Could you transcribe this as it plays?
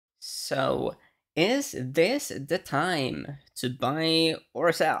So, is this the time to buy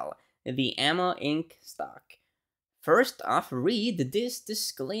or sell the Ammo Inc. stock? First off, read this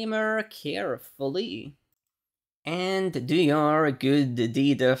disclaimer carefully. And do your good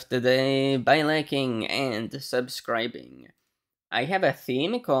deed of the day by liking and subscribing. I have a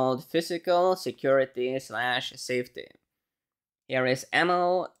theme called Physical Security / Safety. Here is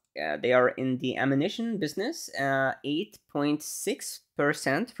ammo. They are in the ammunition business,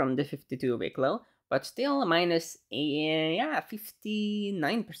 8.6% from the 52-week low, but still minus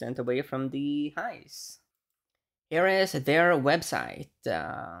 59% away from the highs. Here is their website.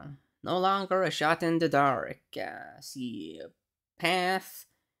 No longer a shot in the dark. See path,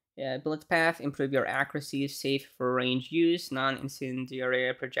 bullet path, improve your accuracy, safe for range use,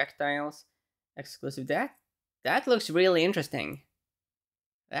 non-incendiary projectiles, exclusive. That looks really interesting.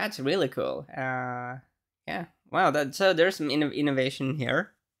 That's really cool. Yeah. Wow. So there's some innovation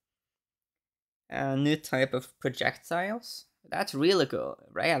here. New type of projectiles. That's really cool.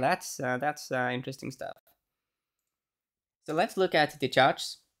 Right? Yeah, that's interesting stuff. So let's look at the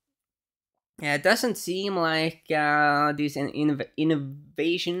charts. Yeah, it doesn't seem like these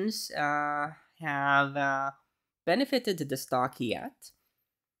innovations have benefited the stock yet.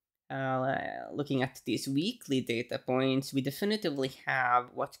 Looking at these weekly data points, we definitively have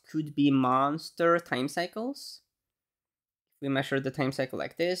what could be monster time cycles. If we measure the time cycle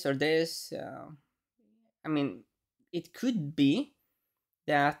like this or this, I mean, it could be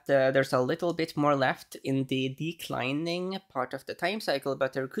that there's a little bit more left in the declining part of the time cycle,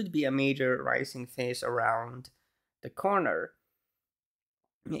 but there could be a major rising phase around the corner.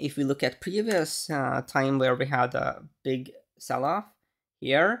 If we look at previous time where we had a big sell-off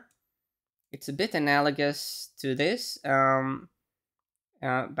here, it's a bit analogous to this.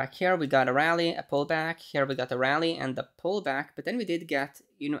 Back here we got a rally, a pullback. Here we got a rally and a pullback, but then we did get,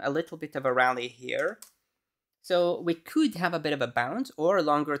 a little bit of a rally here. So we could have a bit of a bounce or a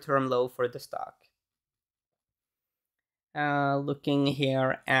longer term low for the stock. Looking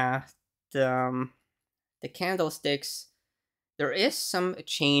here at the candlesticks, there is some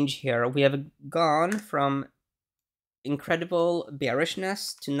change here. We have gone from incredible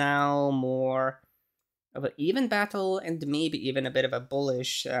bearishness to now more of an even battle and maybe even a bit of a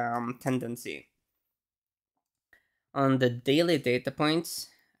bullish tendency. On the daily data points,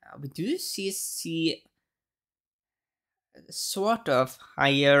 we do see sort of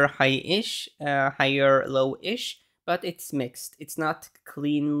higher high-ish, higher low-ish, but it's mixed. It's not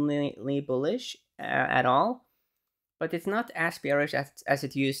cleanly bullish at all, but it's not as bearish as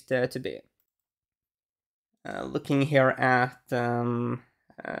it used to be. Looking here at the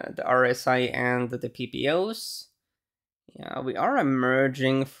RSI and the PPOs, yeah, we are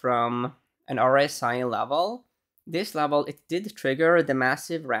emerging from an RSI level. This level, it did trigger the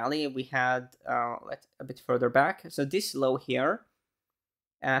massive rally we had a bit further back. So this low here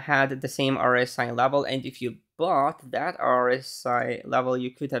had the same RSI level, and if you bought that RSI level, you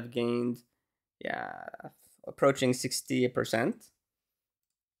could have gained, approaching 60%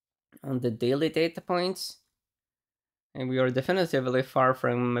 on the daily data points. And we are definitively far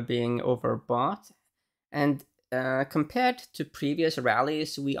from being overbought. And compared to previous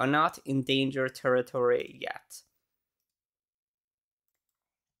rallies, we are not in danger territory yet.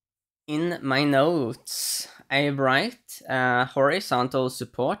 In my notes, I write horizontal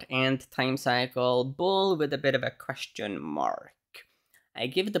support and time cycle bull with a bit of a question mark. I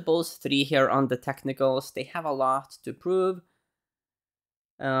give the bulls 3 here on the technicals. They have a lot to prove.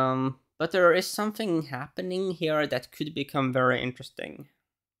 But there is something happening here that could become very interesting.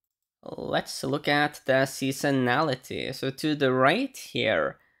 Let's look at the seasonality. So to the right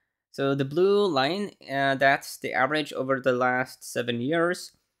here, so the blue line, that's the average over the last 7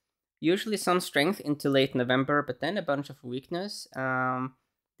 years. Usually some strength into late November, but then a bunch of weakness.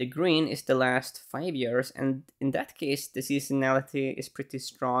 The green is the last 5 years, and in that case, the seasonality is pretty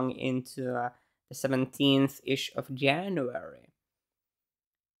strong into the 17th-ish of January.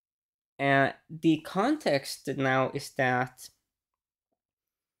 The context now is that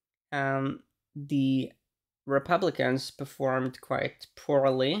the Republicans performed quite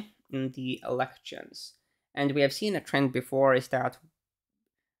poorly in the elections. And we have seen a trend before is that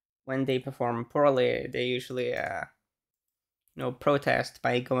when they perform poorly, they usually protest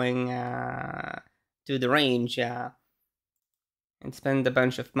by going to the range and spend a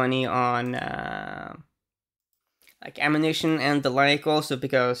bunch of money on like ammunition and the like, also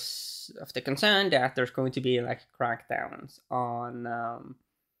because of the concern that there's going to be like crackdowns on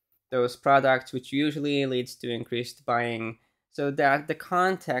those products, which usually leads to increased buying. So that the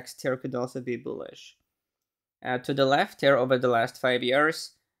context here could also be bullish. To the left here, over the last 5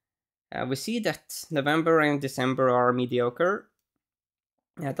 years, We see that November and December are mediocre.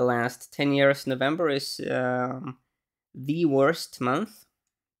 The last 10 years, November is the worst month.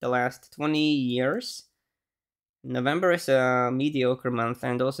 The last 20 years, November is a mediocre month,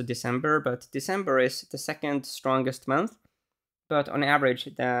 and also December, but December is the second strongest month. But on average,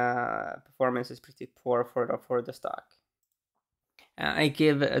 the performance is pretty poor for the stock. I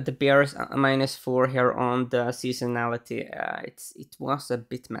give the Bears a -4 here on the seasonality. It was a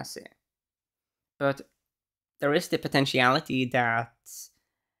bit messy, but there is the potentiality that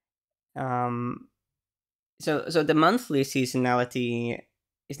so the monthly seasonality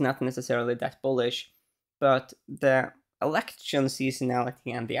is not necessarily that bullish, but the election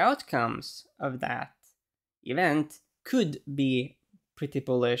seasonality and the outcomes of that event could be pretty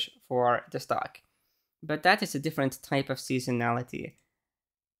bullish for the stock. But that is a different type of seasonality,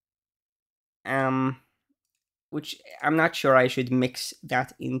 which I'm not sure I should mix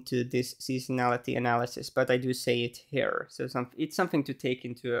that into this seasonality analysis, but I do say it here, so it's something to take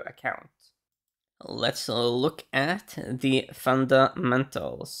into account. Let's look at the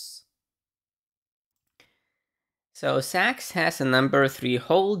fundamentals. So Sachs has a number 3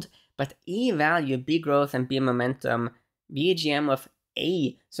 hold, but E value, B growth, and B momentum, BGM of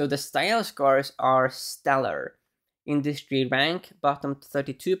A. So the style scores are stellar. Industry rank bottomed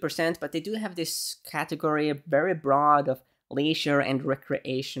 32%, but they do have this category very broad of leisure and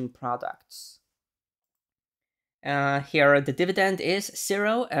recreation products. Here the dividend is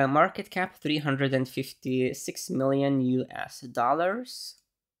 0, market cap 356 million US dollars.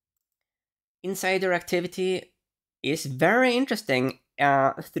 Insider activity is very interesting.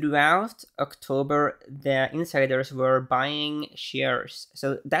 Throughout October, the insiders were buying shares,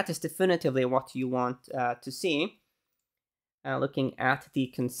 so that is definitively what you want to see. Looking at the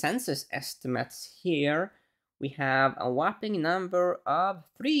consensus estimates here, we have a whopping number of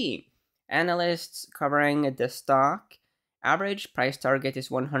 3 analysts covering the stock. Average price target is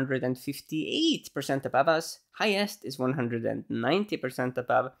 158% above us. Highest is 190%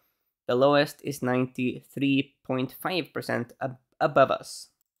 above. The lowest is 93.5% above us.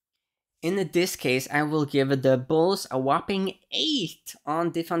 In this case, I will give the bulls a whopping 8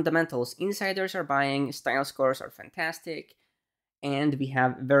 on the fundamentals. Insiders are buying, style scores are fantastic, and we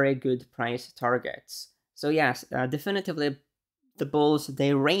have very good price targets. So yes, definitively the bulls,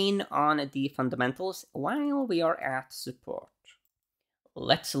 they reign on the fundamentals while we are at support.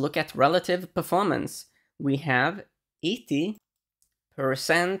 Let's look at relative performance. We have 80%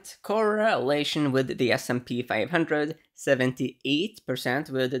 correlation with the S&P 500, 78%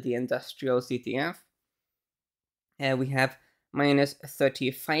 with the industrial CTF. We have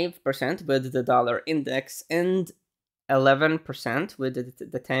 -35% with the dollar index and 11% with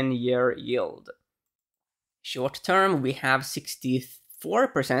the 10-year yield. Short term, we have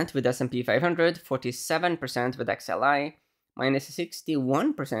 64% with S&P 500, 47% with XLI,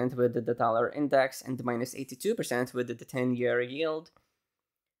 -61% with the dollar index, and -82% with the 10-year yield.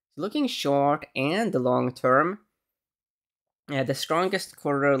 Looking short and long term, the strongest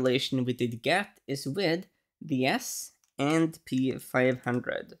correlation we did get is with the S&P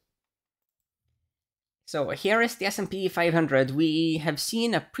 500. So here is the S&P 500. We have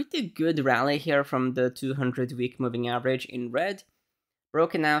seen a pretty good rally here from the 200-week moving average in red,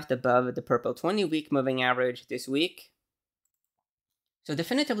 broken out above the purple 20-week moving average this week. So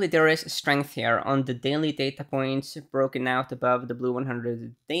definitively there is strength here on the daily data points, broken out above the blue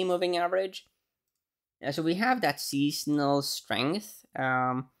 100-day moving average. So we have that seasonal strength.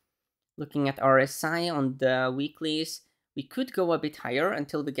 Looking at RSI on the weeklies, we could go a bit higher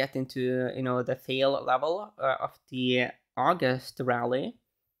until we get into the fail level of the August rally.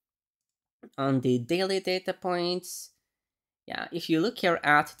 On the daily data points, yeah, if you look here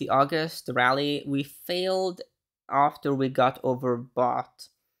at the August rally, we failed after we got overbought.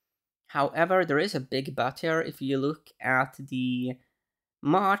 However, there is a big but here. If you look at the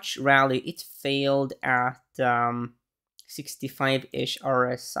March rally, it failed at 65-ish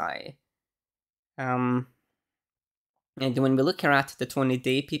RSI. And when we look here at the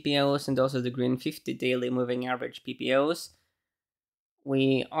 20-day PPOs and also the green 50 daily moving average PPOs,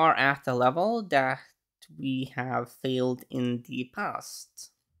 we are at a level that we have failed in the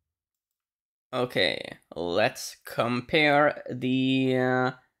past. Okay, let's compare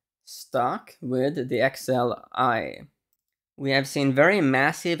the stock with the XLI. We have seen very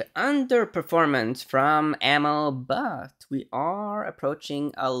massive underperformance from ammo, but we are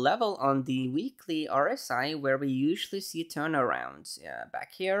approaching a level on the weekly RSI where we usually see turnarounds.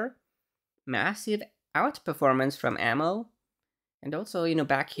 Back here, massive outperformance from ammo. And also,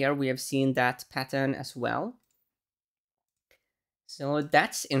 back here we have seen that pattern as well. So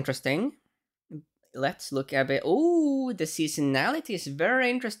that's interesting. Let's look a bit. Oh, the seasonality is very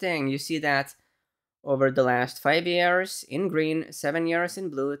interesting. You see that over the last 5 years in green, 7 years in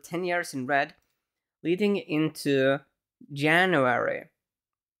blue, 10 years in red, leading into January.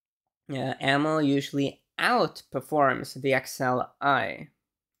 AMO usually outperforms the XLI.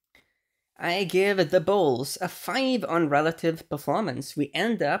 I give the Bulls a 5 on relative performance. We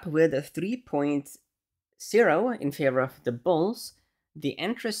end up with a 3.0 in favor of the Bulls. The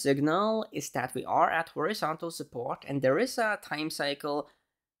entry signal is that we are at horizontal support and there is a time cycle,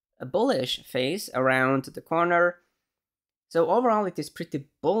 a bullish phase around the corner. So overall, it is pretty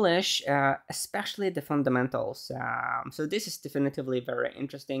bullish, especially the fundamentals. So this is definitively very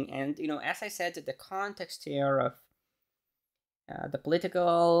interesting. And, as I said, the context here of the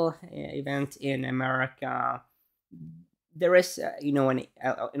political event in America, there is,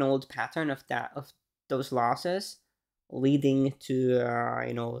 an old pattern of those losses leading to,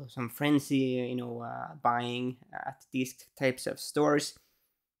 some frenzy, buying at these types of stores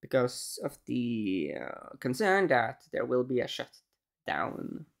because of the concern that there will be a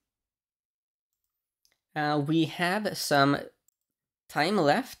shutdown. We have some time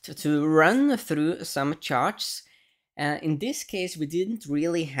left to run through some charts. In this case, we didn't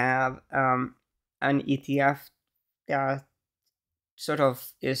really have an ETF that sort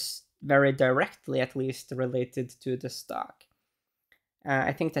of is very directly, at least, related to the stock.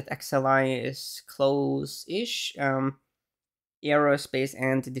 I think that XLI is close-ish. Aerospace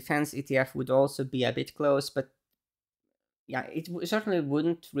and defense ETF would also be a bit close, but yeah, it certainly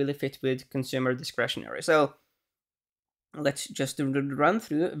wouldn't really fit with consumer discretionary. So let's just run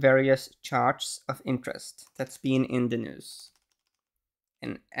through various charts of interest that's been in the news.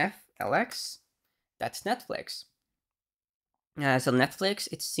 In FLX, that's Netflix. So Netflix,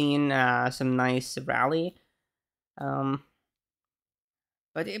 it's seen some nice rally.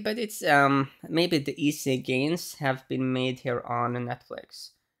 But it's maybe the easy gains have been made here on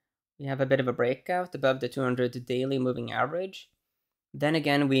Netflix. We have a bit of a breakout above the 200 daily moving average. Then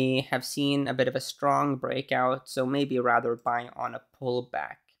again, we have seen a bit of a strong breakout, so maybe rather buy on a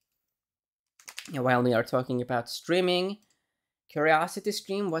pullback. While we are talking about streaming, Curiosity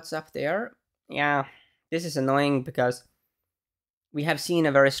Stream, what's up there? Yeah, this is annoying because we have seen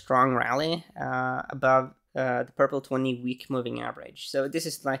a very strong rally above the purple 20-week moving average. So this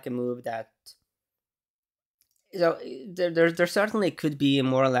is like a move that... So there certainly could be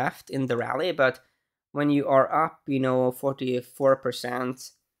more left in the rally, but when you are up,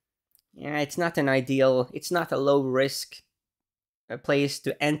 44%, yeah, it's not an ideal, it's not a low risk place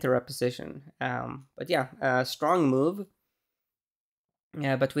to enter a position. But yeah, a strong move.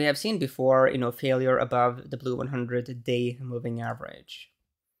 Yeah, but we have seen before, failure above the blue 100-day moving average.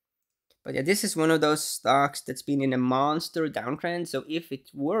 But yeah, this is one of those stocks that's been in a monster downtrend. So if it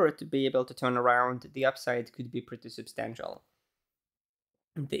were to be able to turn around, the upside could be pretty substantial.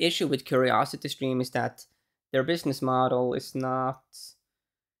 The issue with Curiosity Stream is that their business model is not...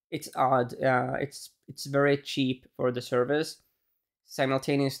 It's odd. It's very cheap for the service,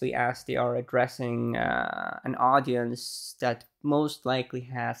 simultaneously as they are addressing an audience that most likely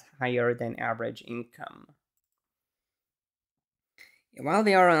has higher than average income. While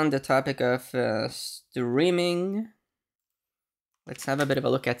we are on the topic of streaming, let's have a bit of a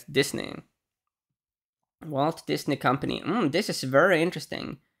look at Disney. Walt Disney Company. This is very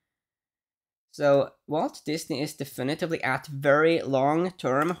interesting. So Walt Disney is definitively at very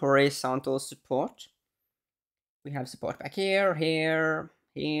long-term horizontal support. We have support back here, here,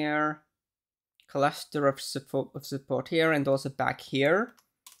 here, cluster of support here, and also back here.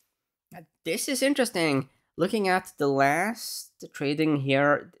 This is interesting. Looking at the last trading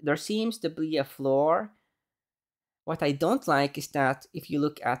here, there seems to be a floor. What I don't like is that if you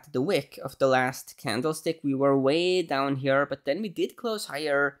look at the wick of the last candlestick, we were way down here, but then we did close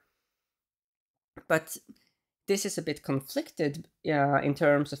higher. But this is a bit conflicted in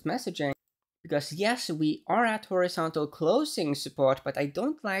terms of messaging, because yes, we are at horizontal closing support, but I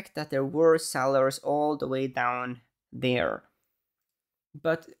don't like that there were sellers all the way down there.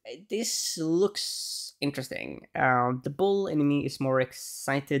 But this looks interesting. The bull in me is more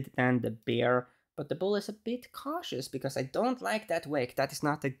excited than the bear, but the bull is a bit cautious because I don't like that wick. That is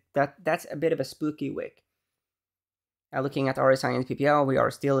not that's a bit of a spooky wick. Looking at RSI and PPL, we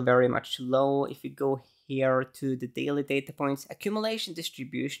are still very much low. If you go here to the daily data points, accumulation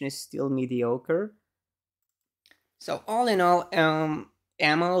distribution is still mediocre. So all in all,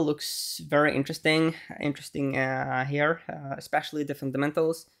 ammo looks very interesting here, especially the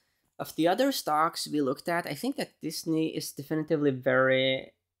fundamentals. Of the other stocks we looked at, I think that Disney is definitively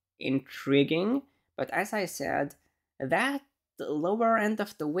very intriguing. But as I said, that the lower end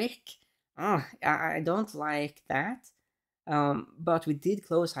of the wick. I don't like that. But we did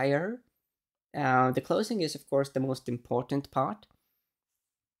close higher. The closing is, of course, the most important part.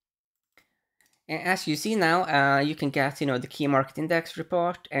 And as you see now, you can get the key market index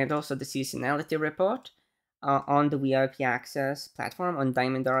report and also the seasonality report on the VIP access platform on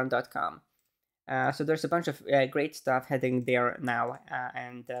diamondarm.com. So there's a bunch of great stuff heading there now,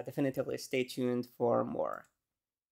 and definitively stay tuned for more.